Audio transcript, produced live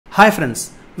Hi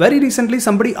friends, very recently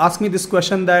somebody asked me this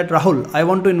question that Rahul, I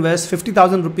want to invest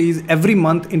 50,000 rupees every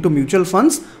month into mutual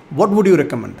funds. What would you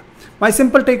recommend? My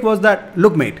simple take was that,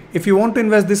 look mate, if you want to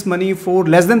invest this money for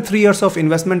less than 3 years of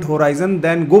investment horizon,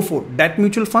 then go for debt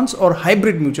mutual funds or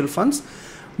hybrid mutual funds.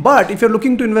 But if you're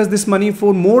looking to invest this money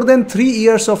for more than 3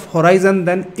 years of horizon,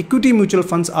 then equity mutual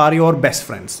funds are your best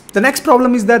friends. The next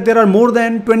problem is that there are more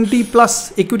than 20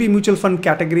 plus equity mutual fund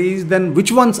categories. Then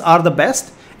which ones are the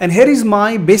best? And here is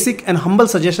my basic and humble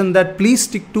suggestion that please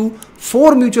stick to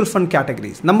 4 mutual fund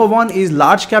categories. Number 1 is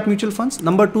large cap mutual funds.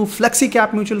 Number 2, flexi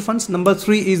cap mutual funds. Number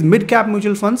 3 is mid cap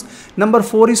mutual funds. Number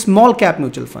 4 is small cap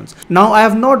mutual funds. Now I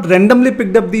have not randomly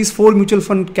picked up these 4 mutual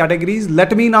fund categories.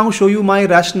 Let me now show you my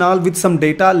rationale with some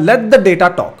data. Let the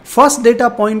data talk. First data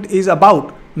point is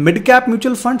about mid-cap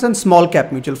mutual funds and small-cap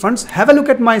mutual funds. Have a look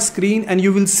at my screen and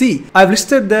you will see I've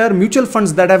listed there mutual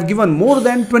funds that have given more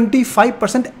than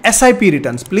 25% SIP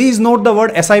returns. Please note the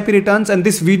word SIP returns, and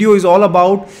this video is all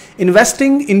about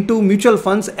investing into mutual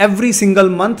funds every single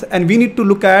month, and we need to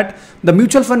look at the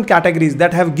mutual fund categories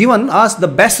that have given us the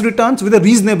best returns with a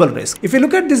reasonable risk. If you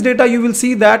look at this data, you will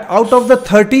see that out of the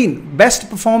 13 best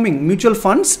performing mutual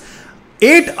funds,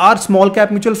 8 are small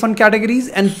cap mutual fund categories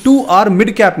and 2 are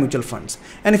mid cap mutual funds.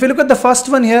 And if you look at the first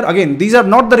one here, again, these are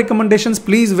not the recommendations.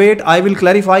 Please wait. I will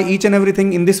clarify each and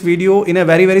everything in this video in a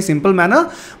very simple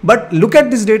manner. But look at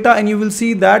this data and you will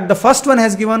see that the first one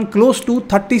has given close to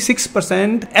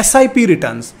 36% SIP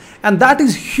returns. And that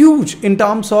is huge in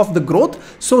terms of the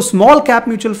growth. So small cap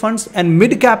mutual funds and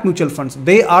mid cap mutual funds,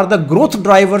 they are the growth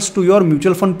drivers to your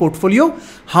mutual fund portfolio.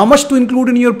 How much to include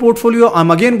in your portfolio? I'm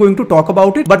again going to talk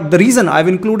about it. But the reason I've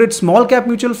included small cap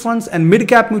mutual funds and mid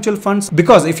cap mutual funds,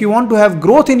 because if you want to have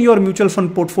growth in your mutual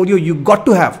fund portfolio, you got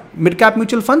to have mid cap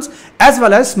mutual funds as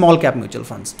well as small cap mutual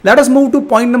funds. Let us move to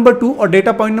point number 2 or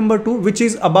data point number 2, which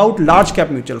is about large cap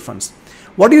mutual funds.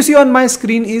 What you see on my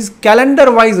screen is calendar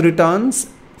wise returns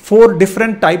for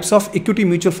different types of equity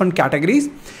mutual fund categories.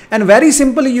 And very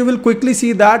simply, you will quickly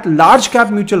see that large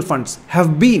cap mutual funds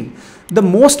have been the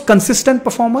most consistent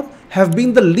performer, have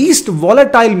been the least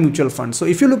volatile mutual funds. So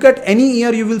if you look at any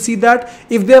year, you will see that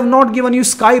if they have not given you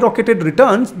skyrocketed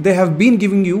returns, they have been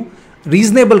giving you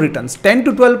reasonable returns, 10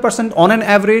 to 12% on an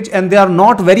average, and they are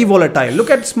not very volatile.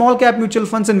 Look at small cap mutual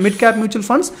funds and mid cap mutual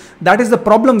funds. That is the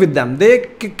problem with them. They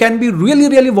can be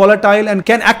really volatile and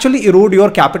can actually erode your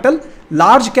capital.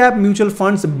 Large cap mutual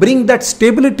funds bring that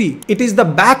stability. It is the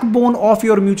backbone of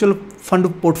your mutual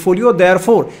fund portfolio.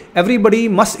 Therefore, everybody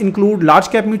must include large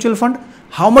cap mutual fund.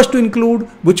 How much to include,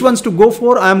 which ones to go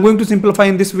for, I am going to simplify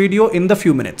in this video in the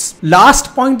few minutes.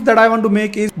 Last point that I want to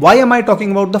make is, why am I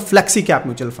talking about the flexi cap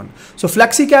mutual fund? So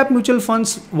flexi cap mutual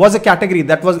funds was a category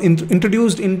that was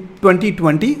introduced in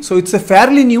 2020. So it's a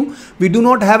fairly new. We do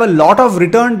not have a lot of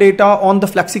return data on the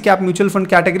flexi cap mutual fund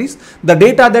categories. The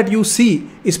data that you see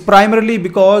is primarily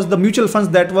because the mutual funds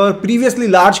that were previously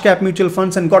large cap mutual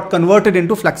funds and got converted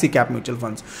into flexi cap mutual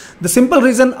funds. The simple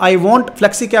reason I want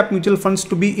flexi cap mutual funds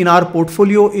to be in our portfolio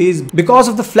is because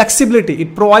of the flexibility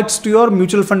it provides to your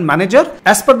mutual fund manager.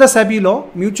 As per the SEBI law,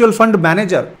 mutual fund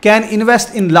manager can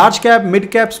invest in large cap, mid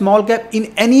cap, small cap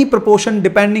in any proportion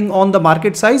depending on the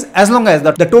market size, as long as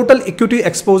the total equity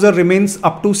exposure remains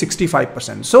up to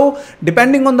 65%. So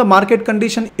depending on the market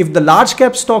condition, if the large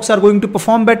cap stocks are going to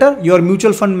perform better, your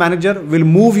mutual fund manager will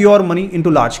move your money into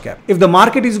large cap. If the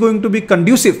market is going to be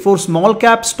conducive for small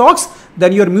cap stocks,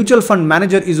 then your mutual fund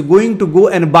manager is going to go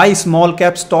and buy small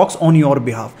cap stocks on your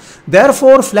behalf.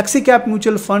 Therefore, flexi cap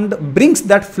mutual fund brings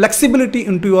that flexibility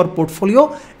into your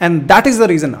portfolio, and that is the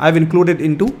reason I've included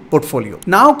into portfolio.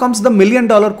 Now comes the $1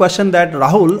 million question that,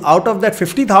 Rahul, out of that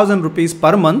 50,000 rupees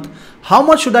per month, how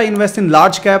much should I invest in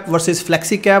large cap versus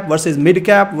flexi cap versus mid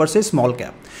cap versus small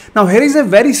cap? Now here is a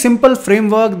very simple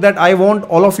framework that I want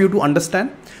all of you to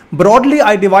understand. Broadly,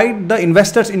 I divide the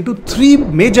investors into 3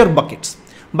 major buckets.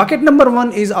 Bucket number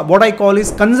 1 is what I call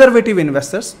is conservative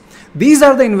investors. These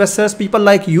are the investors, people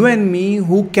like you and me,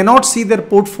 who cannot see their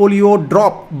portfolio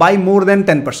drop by more than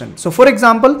 10%. So for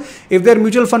example, if their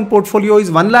mutual fund portfolio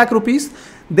is 1 lakh rupees,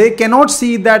 they cannot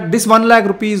see that this 1 lakh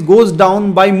rupees goes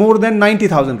down by more than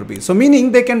 90,000 rupees. So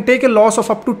meaning they can take a loss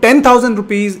of up to 10,000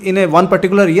 rupees in one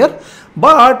particular year.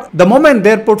 But the moment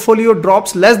their portfolio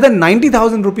drops less than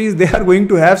 90,000 rupees, they are going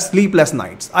to have sleepless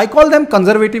nights. I call them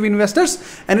conservative investors,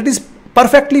 and it is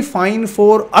perfectly fine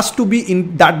for us to be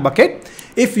in that bucket.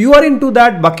 If you are into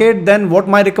that bucket, then what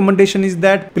my recommendation is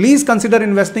that please consider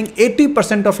investing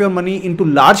 80% of your money into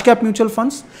large cap mutual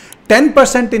funds,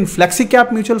 10% in flexi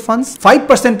cap mutual funds,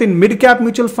 5% in mid cap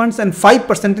mutual funds, and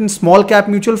 5% in small cap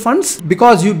mutual funds,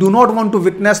 because you do not want to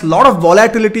witness a lot of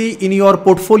volatility in your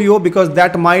portfolio, because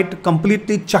that might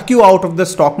completely chuck you out of the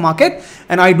stock market,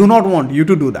 and I do not want you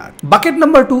to do that. Bucket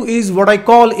number 2 is what I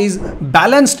call is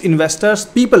balanced investors,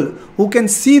 people who can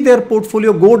see their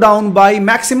portfolio go down by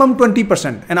maximum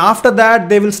 20%, and after that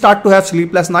they will start to have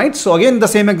sleepless nights. So again, the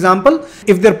same example,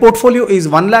 if their portfolio is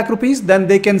 1 lakh rupees, then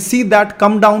they can see that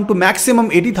come down to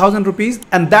maximum 80,000 rupees,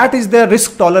 and that is their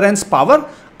risk tolerance power.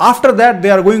 After that, they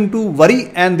are going to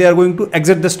worry and they are going to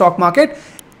exit the stock market.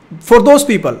 For those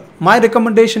people, my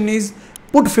recommendation is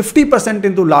put 50%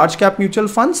 into large cap mutual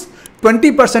funds,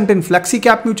 20% in flexi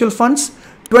cap mutual funds,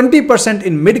 20%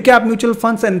 in mid cap mutual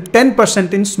funds, and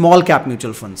 10% in small cap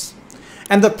mutual funds.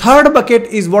 And the third bucket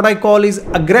is what I call is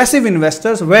aggressive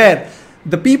investors, where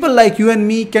the people like you and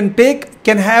me can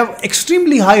have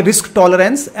extremely high risk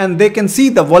tolerance, and they can see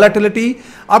the volatility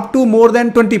up to more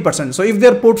than 20%. So if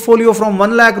their portfolio from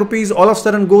 1 lakh rupees all of a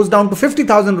sudden goes down to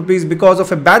 50,000 rupees because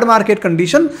of a bad market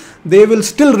condition, they will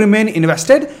still remain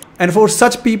invested. And for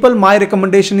such people, my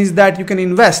recommendation is that you can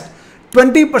invest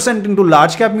 20% into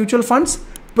large cap mutual funds,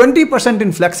 20%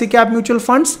 in flexi cap mutual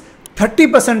funds,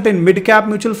 30% in mid cap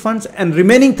mutual funds, and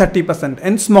remaining 30%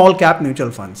 in small cap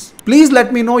mutual funds. Please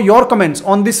let me know your comments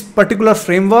on this particular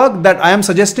framework that I am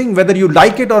suggesting. Whether you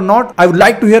like it or not, I would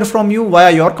like to hear from you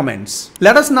via your comments.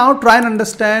 Let us now try and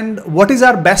understand what is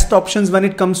our best options when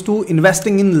it comes to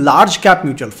investing in large cap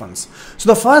mutual funds.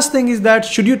 So the first thing is that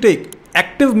should you take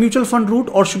active mutual fund route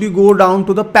or should you go down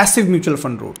to the passive mutual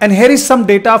fund route? And here is some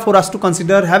data for us to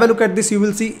consider. Have a look at this. You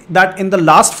will see that in the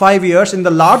last 5 years in the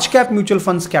large cap mutual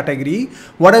funds category,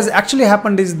 what has actually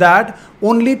happened is that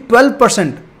only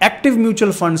 12% active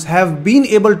mutual funds have been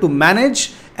able to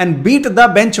manage and beat the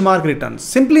benchmark returns.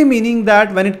 Simply meaning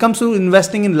that when it comes to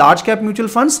investing in large cap mutual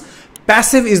funds,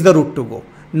 passive is the route to go,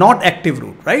 not active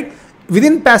route, right?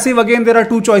 Within passive, again, there are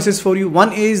two choices for you.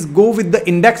 One is go with the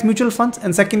index mutual funds,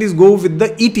 and second is go with the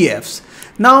ETFs.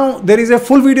 Now, there is a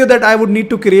full video that I would need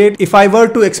to create if I were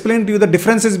to explain to you the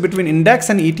differences between index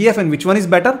and ETF and which one is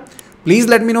better. Please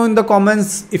let me know in the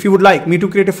comments if you would like me to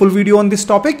create a full video on this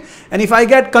topic. And if I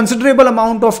get considerable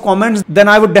amount of comments, then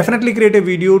I would definitely create a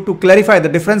video to clarify the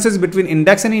differences between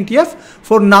index and ETF.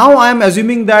 For now, I am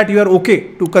assuming that you are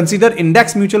okay to consider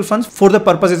index mutual funds for the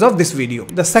purposes of this video.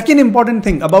 The second important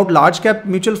thing about large cap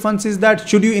mutual funds is that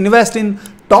should you invest in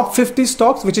top 50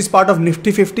 stocks, which is part of Nifty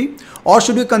 50, or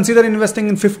should you consider investing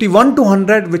in 51 to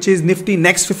 100, which is Nifty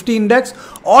Next 50 index,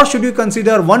 or should you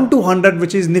consider 1 to 100,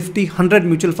 which is Nifty 100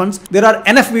 mutual funds? There are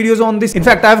enough videos on this. In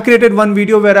fact, I have created one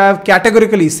video where I have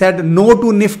categorically said no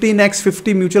to Nifty Next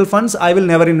 50 mutual funds. I will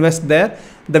never invest there.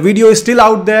 The video is still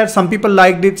out there. Some people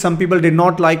liked it, some people did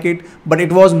not like it, but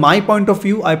it was my point of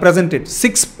view. I presented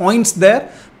 6 points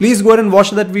there. Please go ahead and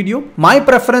watch that video. My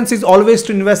preference is always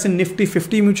to invest in Nifty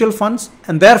 50 mutual funds,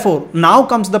 and therefore now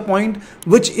comes the point,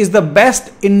 which is the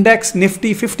best index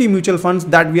Nifty 50 mutual funds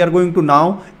that we are going to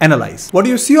now analyze. What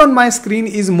you see on my screen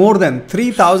is more than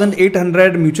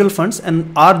 3,800 mutual funds,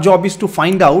 and our job is to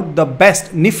find out the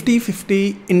best Nifty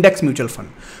 50 index mutual fund.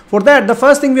 For that, the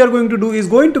first thing we are going to do is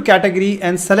go into category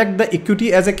and select the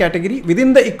equity as a category.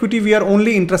 Within the equity, we are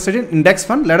only interested in index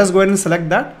fund. Let us go ahead and select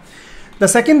that. The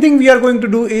second thing we are going to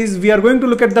do is we are going to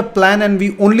look at the plan, and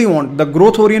we only want the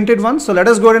growth oriented one. So let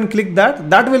us go ahead and click that.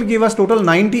 That will give us total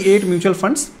 98 mutual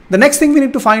funds. The next thing we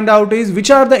need to find out is which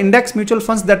are the index mutual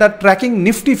funds that are tracking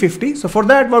Nifty 50. So for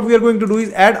that, what we are going to do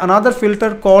is add another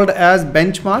filter called as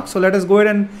benchmark. So let us go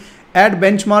ahead and add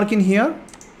benchmark in here.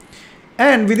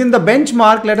 And within the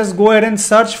benchmark, let us go ahead and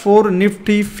search for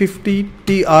Nifty 50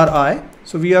 TRI.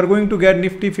 So we are going to get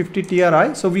Nifty 50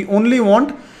 TRI. So we only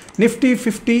want Nifty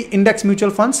 50 index mutual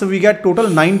funds. So we get total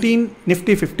 19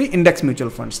 Nifty 50 index mutual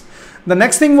funds. The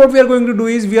next thing what we are going to do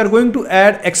is we are going to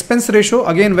add expense ratio.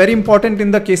 Again, very important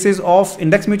in the cases of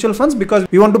index mutual funds, because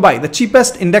we want to buy the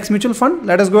cheapest index mutual fund.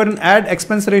 Let us go ahead and add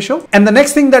expense ratio. And the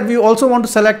next thing that we also want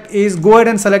to select is go ahead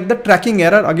and select the tracking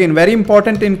error. Again, very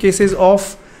important in cases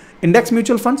of index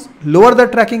mutual funds. Lower the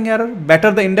tracking error, better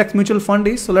the index mutual fund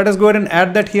is. So let us go ahead and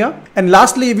add that here. And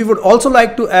lastly, we would also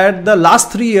like to add the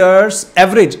last 3 years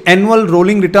average annual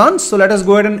rolling returns. So let us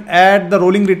go ahead and add the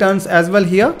rolling returns as well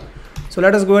here. So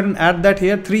let us go ahead and add that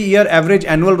here, 3-year average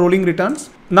annual rolling returns.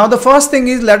 Now the first thing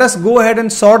is let us go ahead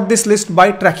and sort this list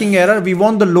by tracking error. We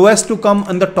want the lowest to come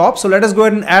on the top. So let us go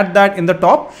ahead and add that in the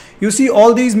top. You see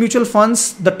all these mutual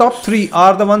funds, the top 3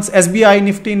 are the ones SBI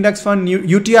Nifty Index Fund,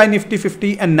 UTI Nifty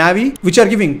 50 and Navi, which are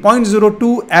giving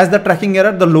 0.02 as the tracking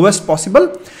error, the lowest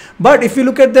possible. But if you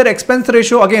look at their expense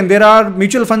ratio, again, there are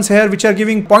mutual funds here which are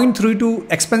giving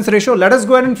 0.32 expense ratio. Let us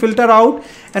go ahead and filter out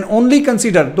and only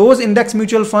consider those index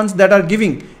mutual funds that are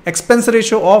giving expense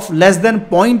ratio of less than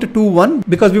 0.21,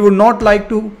 because we would not like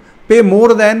to pay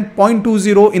more than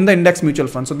 0.20 in the index mutual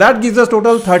fund. So that gives us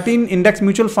total 13 index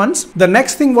mutual funds. The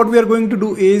next thing what we are going to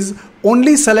do is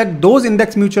only select those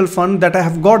index mutual fund that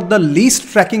have got the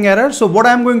least tracking error. So what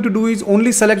I'm going to do is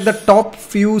only select the top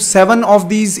few 7 of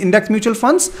these index mutual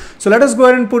funds. So let us go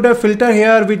ahead and put a filter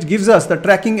here which gives us the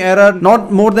tracking error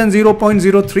not more than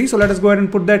 0.03. So let us go ahead and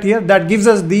put that here. That gives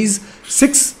us these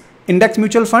 6 index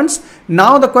mutual funds.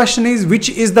 Now the question is which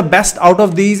is the best out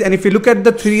of these, and if you look at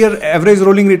the 3-year average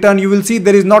rolling return, you will see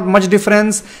there is not much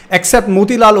difference except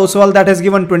Motilal Oswal that has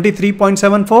given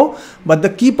 23.74. But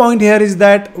the key point here is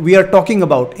that we are talking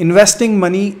about investing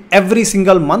money every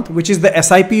single month, which is the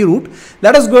SIP route.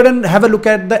 Let us go ahead and have a look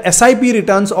at the SIP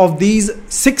returns of these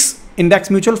 6 index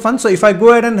mutual funds. So if I go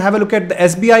ahead and have a look at the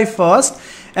SBI first,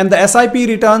 and the SIP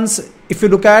returns, if you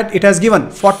look at, it has given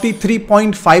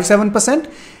 43.57%.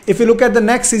 If you look at the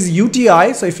next is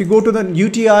UTI. So if you go to the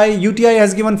UTI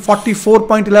has given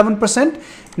 44.11%.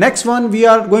 Next one we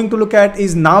are going to look at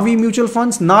is Navi mutual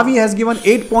funds. Navi has given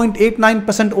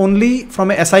 8.89% only from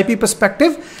a SIP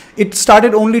perspective. It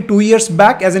started only 2 years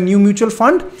back as a new mutual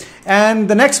fund. And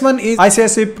the next one is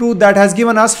ICICI Pru that has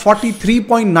given us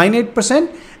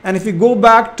 43.98%. And if we go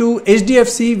back to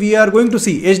HDFC, we are going to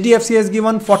see HDFC has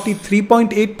given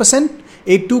 43.8%.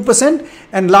 82%.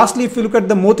 And lastly, if you look at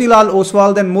the Motilal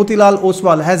Oswal, then Motilal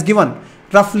Oswal has given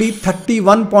roughly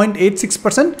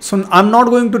 31.86%. So I'm not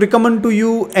going to recommend to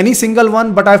you any single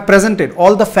one, but I've presented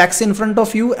all the facts in front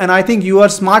of you, and I think you are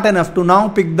smart enough to now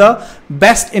pick the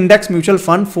best index mutual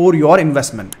fund for your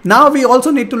investment. Now we also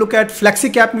need to look at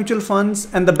flexi cap mutual funds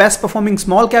and the best performing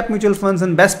small cap mutual funds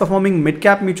and best performing mid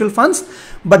cap mutual funds.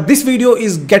 But this video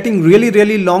is getting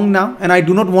really long now, and I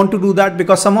do not want to do that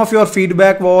because some of your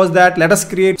feedback was that let us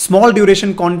create small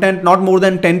duration content, not more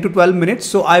than 10 to 12 minutes.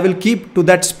 So I will keep to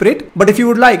that spirit. But if you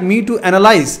would like me to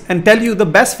analyze and tell you the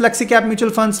best flexi cap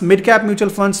mutual funds, mid cap mutual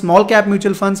funds, small cap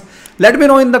mutual funds, let me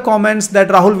know in the comments that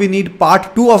Rahul, we need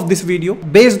part 2 of this video.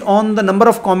 Based on the number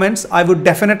of comments, I would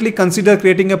definitely consider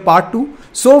creating a part 2.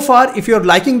 So far, if you're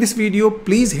liking this video,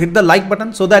 please hit the like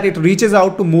button so that it reaches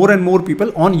out to more and more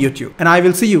people on YouTube. And I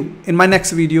will see you in my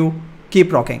next video.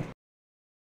 Keep rocking.